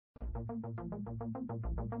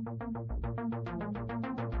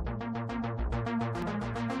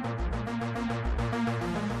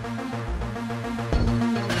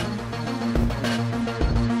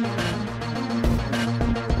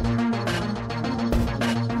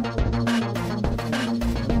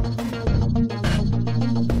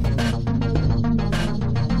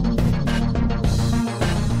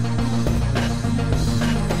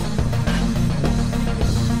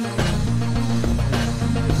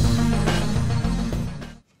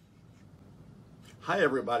Hi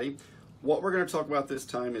everybody. What we're going to talk about this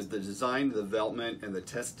time is the design, the development, and the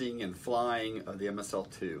testing and flying of the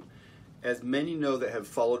MSL2. As many know that have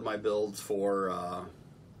followed my builds for,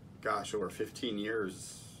 over 15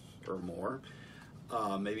 years or more,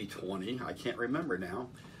 maybe 20, I can't remember now.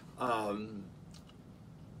 I'm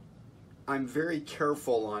very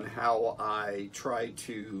careful on how I try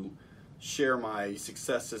to share my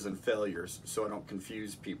successes and failures so I don't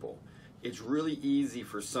confuse people. It's really easy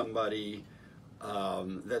for somebody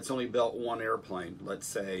that's only built one airplane, let's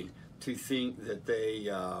say, to think that they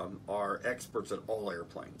are experts at all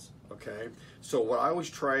airplanes. Okay, so what I always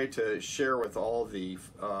try to share with all the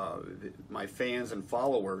my fans and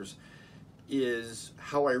followers is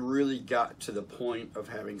how I really got to the point of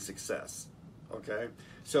having success. Okay,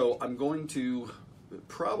 so I'm going to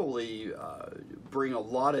probably bring a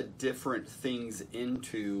lot of different things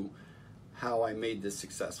into how I made this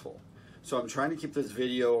successful. So I'm trying to keep this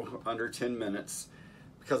video under 10 minutes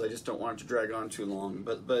because I just don't want it to drag on too long.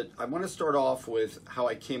 But I want to start off with how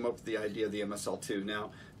I came up with the idea of the MSL2.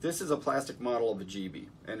 Now, this is a plastic model of a GB,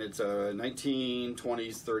 and it's a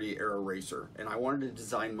 1920s 30 era racer, and I wanted to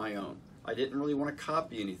design my own. I didn't really want to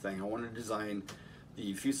copy anything. I wanted to design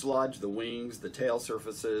the fuselage, the wings, the tail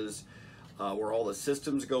surfaces, where all the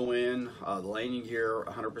systems go in, the landing gear,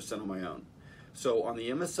 100% on my own. So on the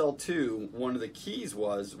MSL2, one of the keys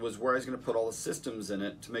was where I was going to put all the systems in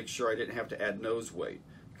it to make sure I didn't have to add nose weight,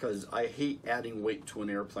 because I hate adding weight to an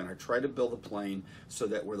airplane. I try to build a plane so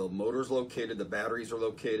that where the motor's located, the batteries are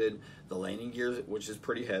located, the landing gear, which is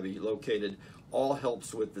pretty heavy, located, all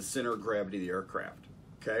helps with the center of gravity of the aircraft.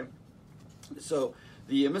 Okay, so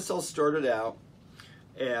the MSL started out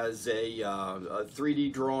as a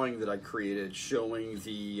 3D drawing that I created showing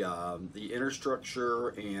the inner structure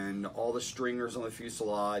and all the stringers on the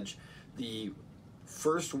fuselage. The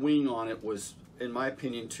first wing on it was, in my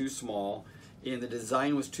opinion, too small, and the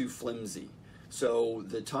design was too flimsy. So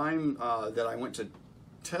the time that I went to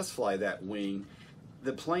test fly that wing,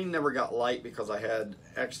 the plane never got light because I had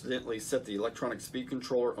accidentally set the electronic speed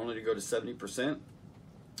controller only to go to 70%,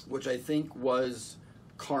 which I think was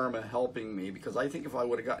karma helping me, because I think if I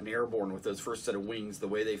would have gotten airborne with those first set of wings, the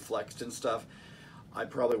way they flexed and stuff, I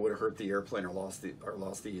probably would have hurt the airplane or lost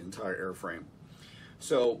the entire airframe.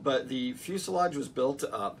 So, but the fuselage was built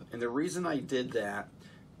up, and the reason I did that,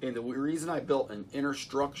 and the reason I built an inner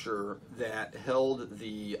structure that held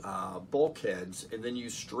the bulkheads and then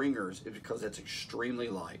used stringers, is because it's extremely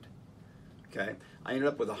light. Okay, I ended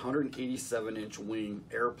up with a 187-inch wing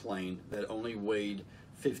airplane that only weighed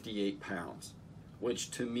 58 pounds.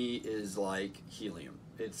 Which to me is like helium.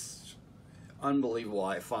 It's unbelievable.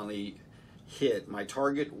 I finally hit. My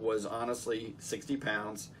target was honestly 60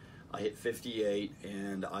 pounds. I hit 58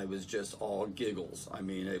 and I was just all giggles. I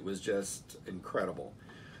mean, it was just incredible.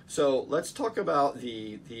 So let's talk about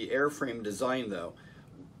the airframe design though.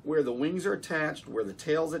 Where the wings are attached, where the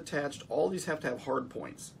tail's attached, all these have to have hard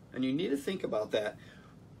points. And you need to think about that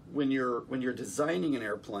when you're designing an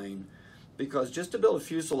airplane, because just to build a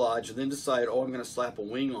fuselage and then decide, oh, I'm going to slap a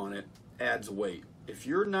wing on it, adds weight. If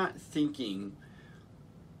you're not thinking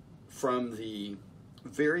from the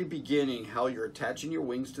very beginning how you're attaching your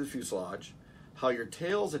wings to the fuselage, how your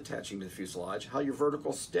tail's attaching to the fuselage, how your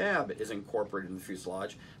vertical stab is incorporated in the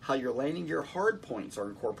fuselage, how your landing gear hard points are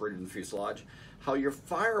incorporated in the fuselage, how your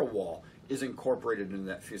firewall is incorporated into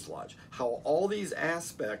that fuselage, how all these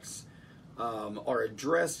aspects are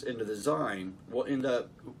addressed in the design will end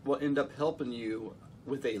up helping you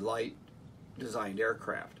with a light designed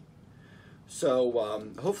aircraft. So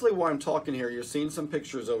hopefully while I'm talking here, you're seeing some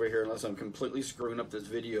pictures over here, unless I'm completely screwing up this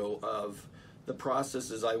video, of the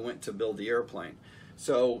processes I went to build the airplane.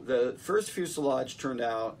 So the first fuselage turned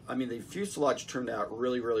out, the fuselage turned out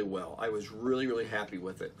really, really well. I was really, really happy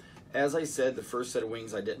with it. As I said, the first set of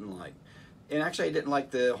wings I didn't like. And actually I didn't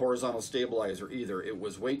like the horizontal stabilizer either. It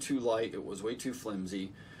was way too light, it was way too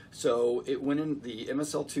flimsy. So it went in, the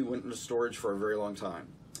MSL2 went into storage for a very long time.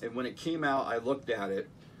 And when it came out, I looked at it,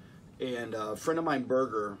 and a friend of mine,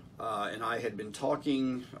 Berger, and I had been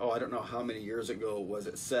talking, I don't know how many years ago was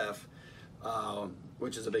at CEF,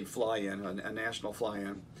 which is a big fly-in, a national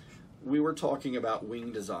fly-in. We were talking about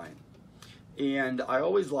wing design. And I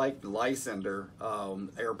always liked the Lysander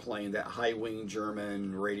airplane, that high wing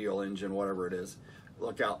German radial engine, whatever it is,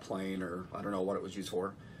 lookout plane, or I don't know what it was used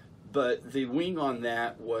for. But the wing on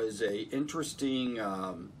that was a interesting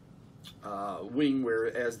wing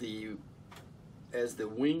where as the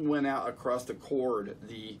wing went out across the chord,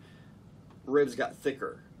 the ribs got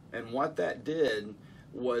thicker. And what that did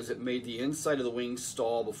was it made the inside of the wing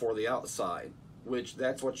stall before the outside, which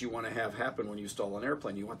that's what you want to have happen when you stall an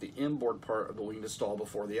airplane. You want the inboard part of the wing to stall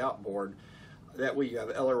before the outboard. That way you have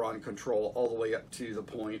aileron control all the way up to the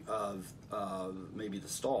point of maybe the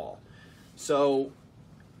stall. So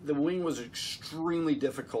the wing was extremely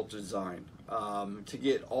difficult to design. To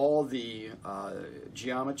get all the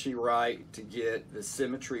geometry right, to get the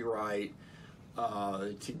symmetry right,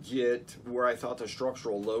 to get where I thought the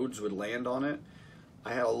structural loads would land on it.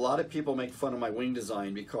 I had a lot of people make fun of my wing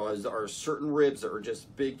design because there are certain ribs that are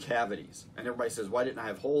just big cavities. And everybody says, why didn't I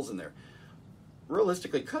have holes in there?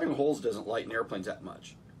 Realistically, cutting holes doesn't lighten airplanes that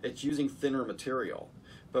much. It's using thinner material.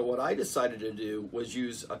 But what I decided to do was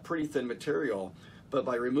use a pretty thin material, but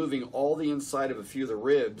by removing all the inside of a few of the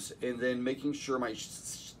ribs and then making sure my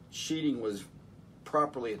sheeting was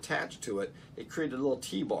properly attached to it, it created a little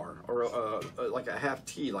T-bar, or like a half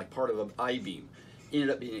T, like part of an I-beam. Ended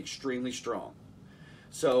up being extremely strong.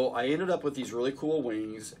 So I ended up with these really cool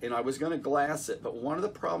wings, and I was going to glass it, but one of the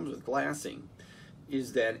problems with glassing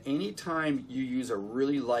is that anytime you use a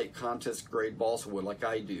really light contest grade balsa wood like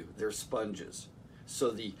I do, they're sponges.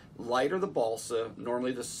 So the lighter the balsa,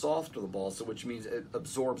 normally the softer the balsa, which means it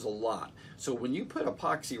absorbs a lot. So when you put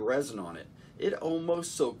epoxy resin on it, it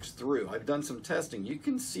almost soaks through. I've done some testing. You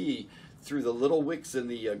can see through the little wicks in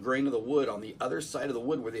the grain of the wood on the other side of the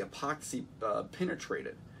wood where the epoxy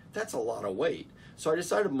penetrated. That's a lot of weight. So I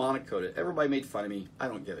decided to monocoat it. Everybody made fun of me. I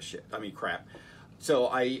don't give a shit. I mean, crap. So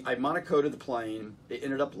I monocoated the plane. It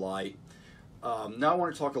ended up light. Now I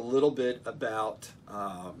want to talk a little bit about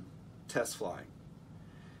test flying.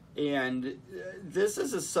 And this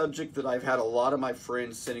is a subject that I've had a lot of my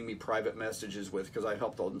friends sending me private messages with, because I've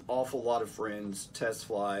helped an awful lot of friends test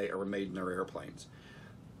fly or made in their airplanes.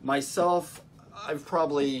 Myself, I've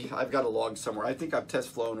got a log somewhere. I think I've test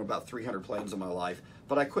flown about 300 planes in my life,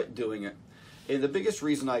 but I quit doing it. And the biggest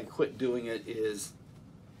reason I quit doing it is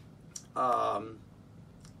a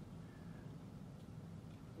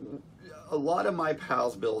lot of my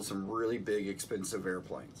pals build some really big, expensive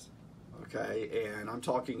airplanes. Okay, and I'm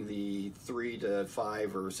talking the $3,000 to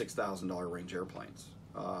 $5,000 or $6,000 range airplanes.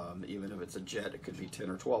 Even if it's a jet, it could be $10,000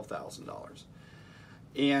 or $12,000.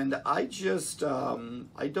 And I just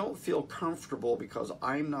I don't feel comfortable because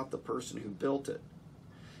I'm not the person who built it.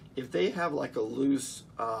 If they have like a loose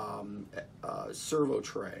servo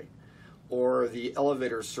tray, or the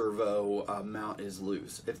elevator servo mount is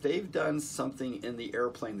loose, if they've done something in the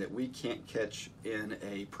airplane that we can't catch in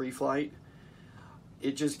a pre-flight,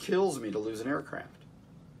 it just kills me to lose an aircraft.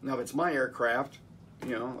 Now, if it's my aircraft,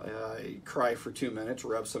 you know, I cry for 2 minutes,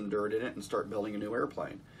 rub some dirt in it, and start building a new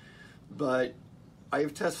airplane. But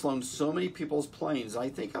I've test flown so many people's planes. I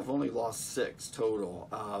think I've only lost 6 total.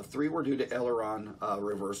 3 were due to aileron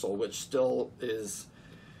reversal, which still is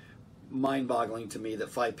mind-boggling to me that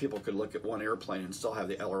 5 people could look at one airplane and still have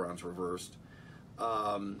the ailerons reversed.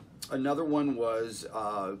 Another one was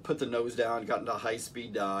put the nose down, got into a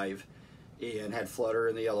high-speed dive, and had flutter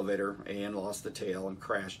in the elevator and lost the tail and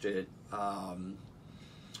crashed it.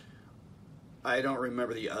 I don't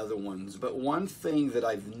remember the other ones, but one thing that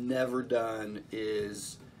I've never done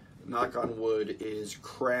is, knock on wood, is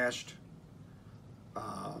crashed.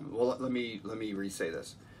 Well, let me re-say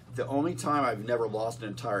this. The only time I've never lost an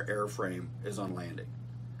entire airframe is on landing.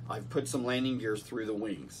 I've put some landing gears through the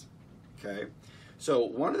wings. Okay. So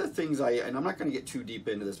one of the things and I'm not going to get too deep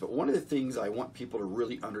into this, but one of the things I want people to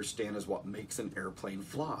really understand is what makes an airplane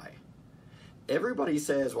fly. Everybody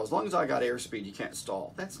says, well, as long as I got airspeed, you can't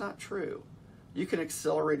stall. That's not true. You can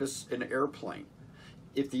accelerate an airplane.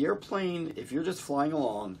 If you're just flying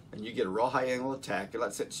along and you get a real high angle attack,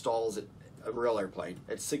 let's say it stalls at a real airplane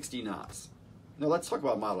at 60 knots. Now let's talk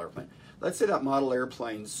about a model airplane. Let's say that model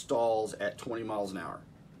airplane stalls at 20 miles an hour.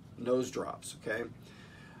 Nose drops, okay?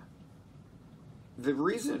 The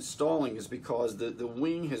reason it's stalling is because the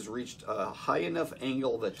wing has reached a high enough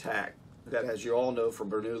angle of attack that, as you all know from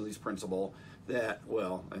Bernoulli's principle, that,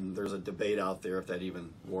 well, and there's a debate out there if that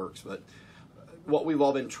even works, but what we've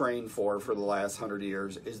all been trained for the last 100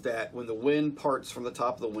 years is that when the wind parts from the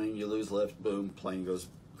top of the wing, you lose lift, boom, plane goes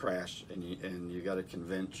crash, and you got to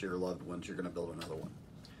convince your loved ones you're going to build another one.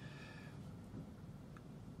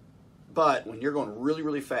 But when you're going really,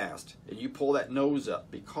 really fast and you pull that nose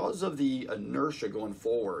up, because of the inertia going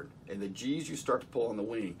forward and the G's you start to pull on the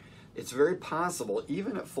wing, it's very possible,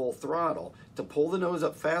 even at full throttle, to pull the nose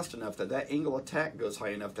up fast enough that that angle of attack goes high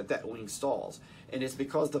enough that that wing stalls. And it's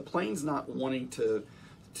because the plane's not wanting to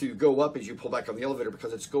go up as you pull back on the elevator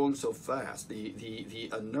because it's going so fast. The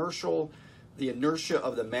inertia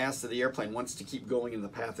of the mass of the airplane wants to keep going in the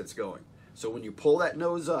path it's going. So when you pull that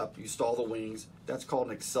nose up, you stall the wings. That's called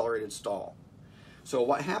an accelerated stall. So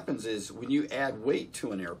what happens is when you add weight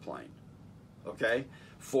to an airplane, okay,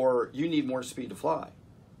 you need more speed to fly.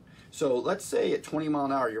 So let's say at 20 mile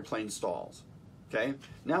an hour your plane stalls, okay?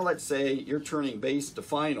 Now let's say you're turning base to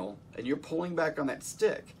final and you're pulling back on that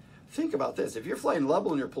stick. Think about this. If you're flying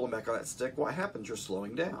level and you're pulling back on that stick, what happens? You're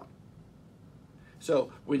slowing down.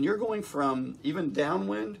 So when you're going from even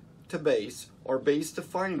downwind to base or base to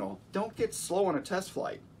final, don't get slow on a test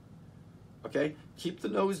flight. Okay? Keep the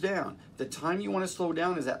nose down. The time you want to slow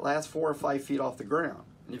down is that last 4 or 5 feet off the ground.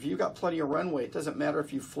 And if you've got plenty of runway, it doesn't matter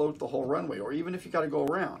if you float the whole runway or even if you got to go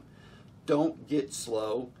around. Don't get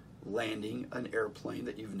slow landing an airplane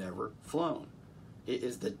that you've never flown. It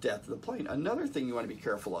is the death of the plane. Another thing you want to be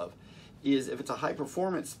careful of is if it's a high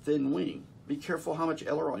performance thin wing, be careful how much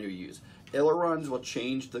aileron you use. Ailerons will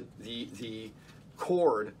change the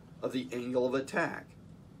chord of the angle of attack.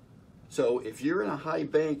 So if you're in a high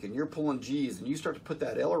bank and you're pulling G's and you start to put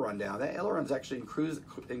that aileron down, that aileron's actually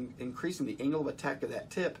increasing the angle of attack of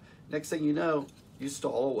that tip. Next thing you know, you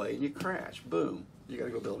stall away and you crash. Boom. You got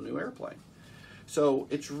to go build a new airplane. So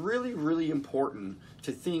it's really, really important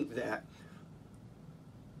to think that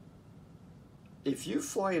if you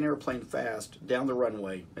fly an airplane fast down the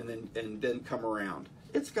runway and then come around,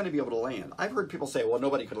 it's going to be able to land. I've heard people say, well,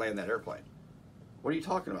 nobody could land that airplane. What are you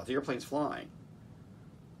talking about? The airplane's flying.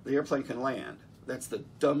 The airplane can land. That's the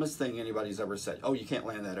dumbest thing anybody's ever said. Oh, you can't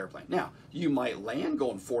land that airplane. Now, you might land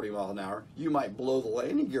going 40 miles an hour. You might blow the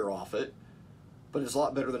landing gear off it, but it's a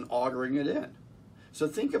lot better than augering it in. So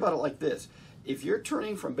think about it like this. If you're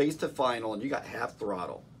turning from base to final and you got half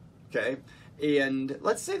throttle, okay, and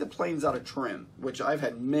let's say the plane's out of trim, which I've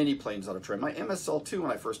had many planes out of trim. My MSL2,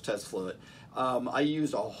 when I first test flew it, I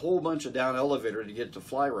used a whole bunch of down elevator to get it to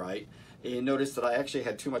fly right, and noticed that I actually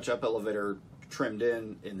had too much up elevator trimmed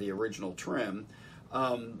in the original trim.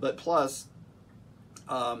 But plus,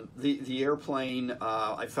 the airplane,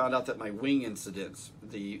 I found out that my wing incidence,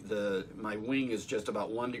 my wing is just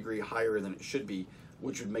about 1 degree higher than it should be,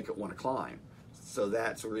 which would make it want to climb. So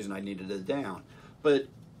that's the reason I needed it down. But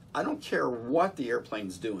I don't care what the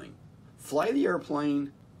airplane's doing. Fly the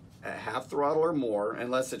airplane at half throttle or more,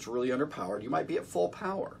 unless it's really underpowered. You might be at full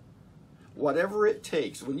power. Whatever it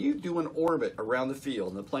takes. When you do an orbit around the field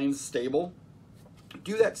and the plane's stable,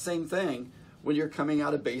 do that same thing when you're coming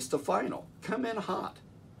out of base to final. Come in hot.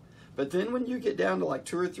 But then when you get down to like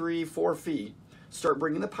 2 or 3, 4 feet, start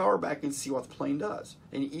bringing the power back and see what the plane does.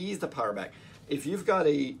 And ease the power back. If you've got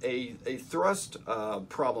a thrust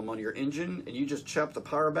problem on your engine and you just chop the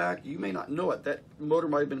power back, you may not know it. That motor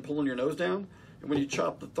might have been pulling your nose down, and when you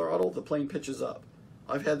chop the throttle, the plane pitches up.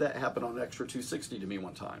 I've had that happen on an extra 260 to me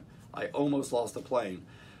one time. I almost lost the plane.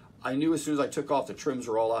 I knew as soon as I took off, the trims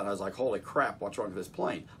were all out, and I was like, holy crap, what's wrong with this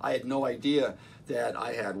plane? I had no idea that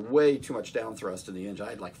I had way too much down thrust in the engine.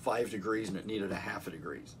 I had like 5 degrees, and it needed a half a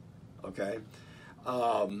degree, okay?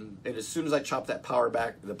 And as soon as I chopped that power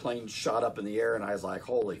back, the plane shot up in the air, and I was like,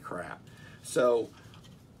 holy crap. So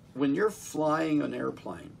when you're flying an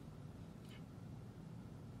airplane,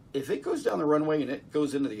 if it goes down the runway and it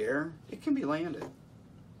goes into the air, it can be landed.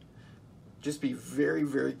 Just be very,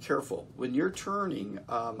 very careful. When you're turning,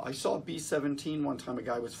 I saw a B-17 one time, a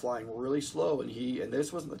guy was flying really slow, and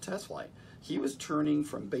this wasn't the test flight, he was turning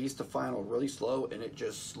from base to final really slow, and it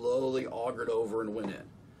just slowly augered over and went in.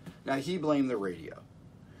 Now, he blamed the radio.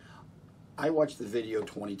 I watched the video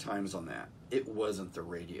 20 times on that. It wasn't the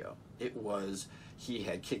radio. It was he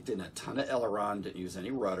had kicked in a ton of aileron, didn't use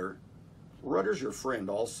any rudder. Rudder's your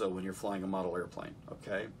friend also when you're flying a model airplane,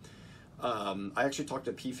 okay? I actually talked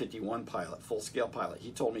to a P-51 pilot, full-scale pilot.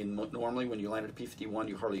 He told me normally when you land at a P-51,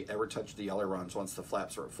 you hardly ever touch the ailerons once the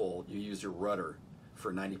flaps are at full. You use your rudder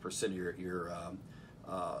for 90% of your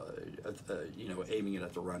aiming it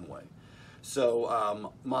at the runway.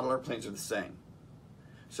 So model airplanes are the same.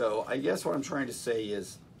 So I guess what I'm trying to say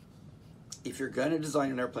is, if you're going to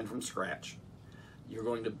design an airplane from scratch, you're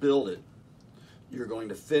going to build it, you're going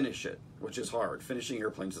to finish it, which is hard. Finishing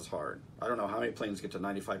airplanes is hard. I don't know how many planes get to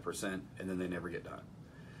 95% and then they never get done.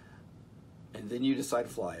 And then you decide to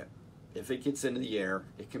fly it. If it gets into the air,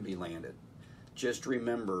 it can be landed. Just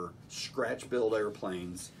remember, scratch build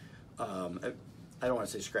airplanes, I don't want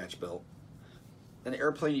to say scratch built. An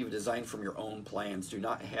airplane you've designed from your own plans do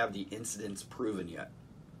not have the incidents proven yet.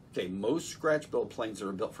 Okay, most scratch build planes that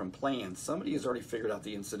are built from plans, somebody has already figured out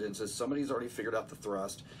the incidences, somebody's already figured out the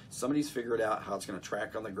thrust, somebody's figured out how it's going to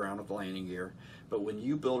track on the ground with landing gear. But when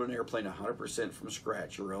you build an airplane 100% from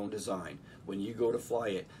scratch, your own design, when you go to fly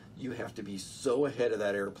it, you have to be so ahead of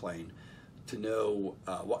that airplane to know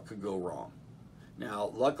what could go wrong.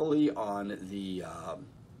 Now, luckily on the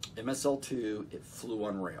MSL2, it flew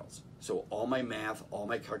on rails. So all my math, all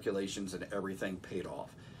my calculations, and everything paid off.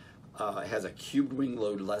 It has a cubed wing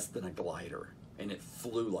load less than a glider, and it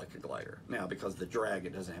flew like a glider. Now, because of the drag,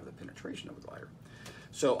 it doesn't have the penetration of a glider.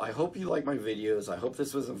 So I hope you like my videos. I hope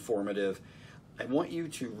this was informative. I want you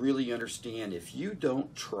to really understand, if you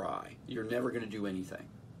don't try, you're never going to do anything.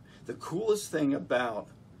 The coolest thing about,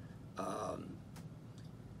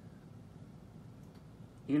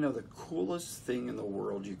 the coolest thing in the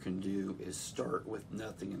world you can do is start with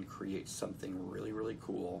nothing and create something really, really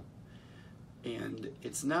cool. And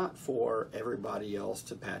it's not for everybody else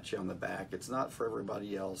to pat you on the back. It's not for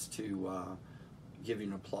everybody else to give you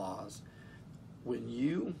an applause. When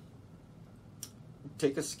you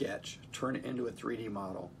take a sketch, turn it into a 3D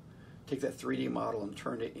model, take that 3D model and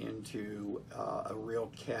turn it into a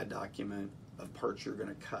real CAD document of parts you're going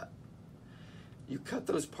to cut. You cut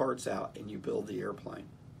those parts out and you build the airplane.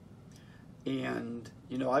 And,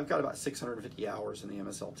 I've got about 650 hours in the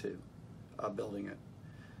MSL2 building it.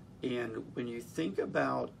 And when you think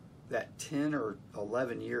about that 10 or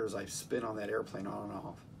 11 years I've spent on that airplane on and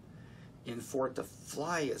off, and for it to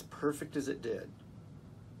fly as perfect as it did,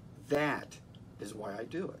 that is why I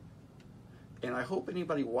do it. And I hope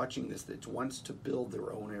anybody watching this that wants to build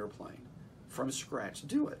their own airplane from scratch,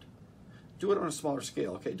 do it. Do it on a smaller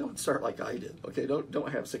scale, okay? Don't start like I did, okay? Don't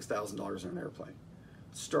have $6,000 in an airplane.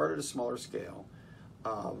 Start at a smaller scale.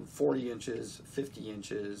 40 inches, 50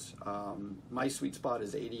 inches. My sweet spot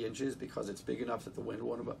is 80 inches because it's big enough that the wind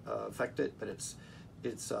won't affect it, but it's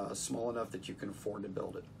small enough that you can afford to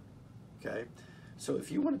build it. Okay? So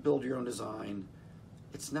if you want to build your own design,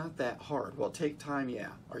 it's not that hard. Well, take time, yeah.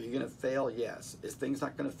 Are you going to fail? Yes. Is things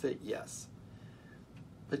not going to fit? Yes.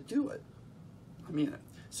 But do it. I mean it.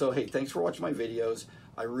 So, hey, thanks for watching my videos.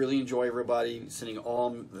 I really enjoy everybody sending all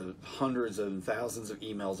the hundreds and thousands of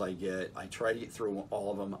emails I get. I try to get through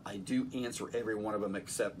all of them. I do answer every one of them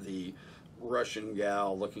except the Russian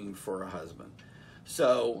gal looking for a husband.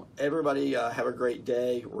 So everybody have a great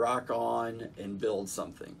day, rock on, and build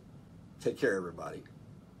something. Take care, everybody.